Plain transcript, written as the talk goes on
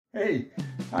Hey,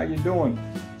 how you doing?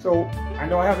 So I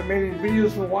know I haven't made any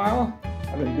videos for a while.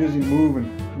 I've been busy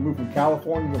moving. Moved from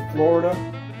California to Florida,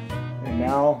 and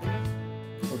now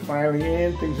we're finally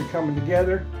in. Things are coming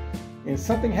together, and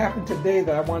something happened today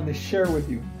that I wanted to share with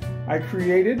you. I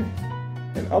created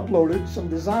and uploaded some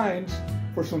designs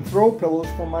for some throw pillows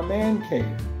for my man cave,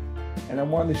 and I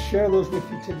wanted to share those with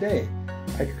you today.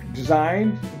 I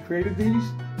designed and created these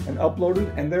and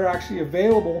uploaded, and they're actually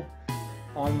available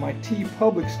on my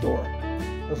TeePublic store,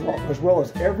 as well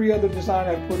as every other design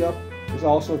I put up is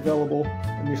also available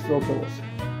in these throw pillows.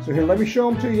 So here, let me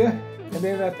show them to you, and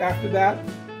then after that,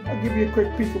 I'll give you a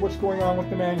quick peek of what's going on with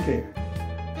the man cave.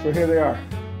 So here they are.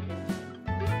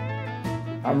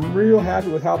 I'm real happy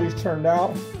with how these turned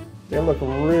out. They look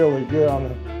really good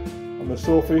on the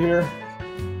sofa here.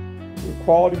 Good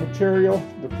quality material.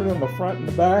 They're printed on the front and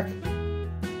the back.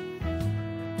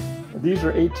 These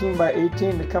are 18 by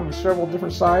 18. They come in several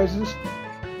different sizes.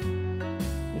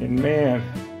 And man,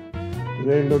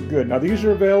 they look good. Now these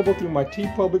are available through my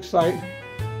TeePublic site.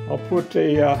 I'll put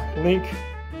a link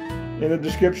in the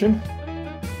description.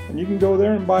 And you can go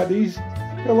there and buy these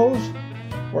pillows,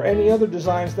 or any other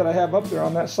designs that I have up there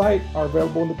on that site are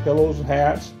available in the pillows and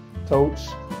hats, totes,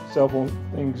 cell phone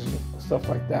things, and stuff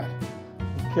like that.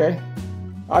 Okay?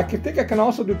 I think I can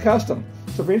also do custom.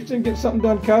 So if you're interested in getting something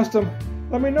done custom,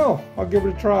 let me know. I'll give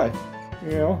it a try.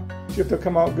 You know, see if they'll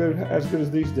come out good, as good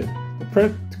as these did. The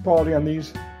print quality on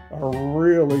these are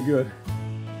really good.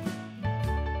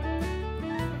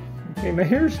 Okay, now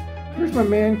here's my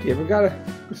man cave. I've got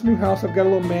this new house. I've got a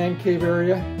little man cave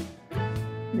area.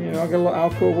 You know, I got a little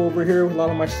alcove over here with a lot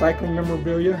of my cycling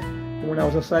memorabilia from when I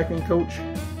was a cycling coach.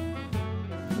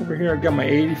 Over here, I've got my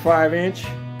 85-inch.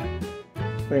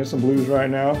 Playing some blues right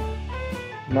now,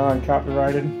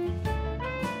 non-copyrighted.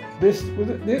 These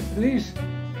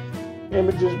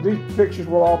images, these pictures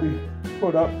will all be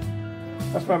put up.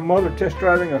 That's my mother test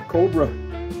driving a Cobra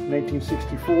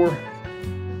 1964.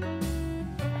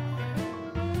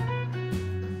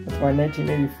 That's my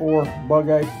 1984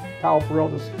 Bug-Eye Powell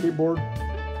Peralta keyboard.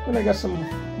 Then I got some of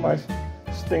my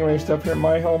Stingray stuff here.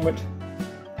 My helmet,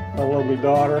 my lovely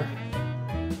daughter.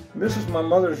 And this is my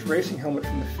mother's racing helmet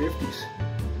from the 50s.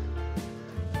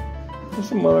 There's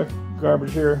some other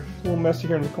garbage here, a little messy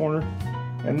here in the corner.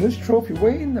 And this trophy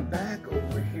way in the back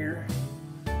over here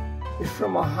is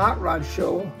from a hot rod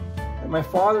show that my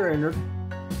father entered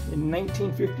in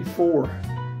 1954.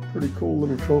 Pretty cool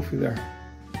little trophy there.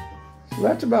 So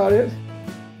that's about it.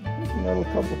 There's another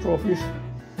couple trophies.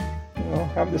 You know,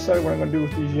 I haven't decided what I'm going to do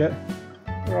with these yet.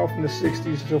 They're all from the 60s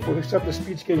and so forth, except the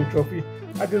speed skating trophy.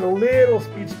 I did a little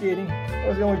speed skating. That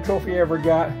was the only trophy I ever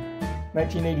got.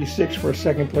 1986 for a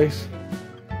second place.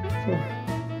 So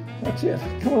that's it.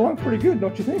 Coming along pretty good,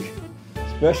 don't you think?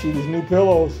 Especially these new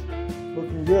pillows.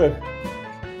 Looking good.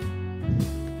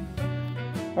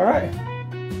 Alright,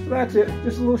 so that's it.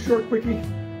 Just a little short quickie.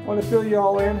 I want to fill you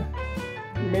all in.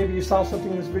 Maybe you saw something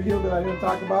in this video that I didn't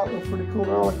talk about. It was pretty cool.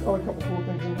 There are a couple cool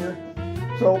things in here.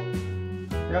 So,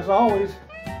 as always,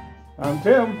 I'm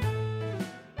Tim.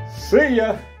 See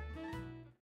ya!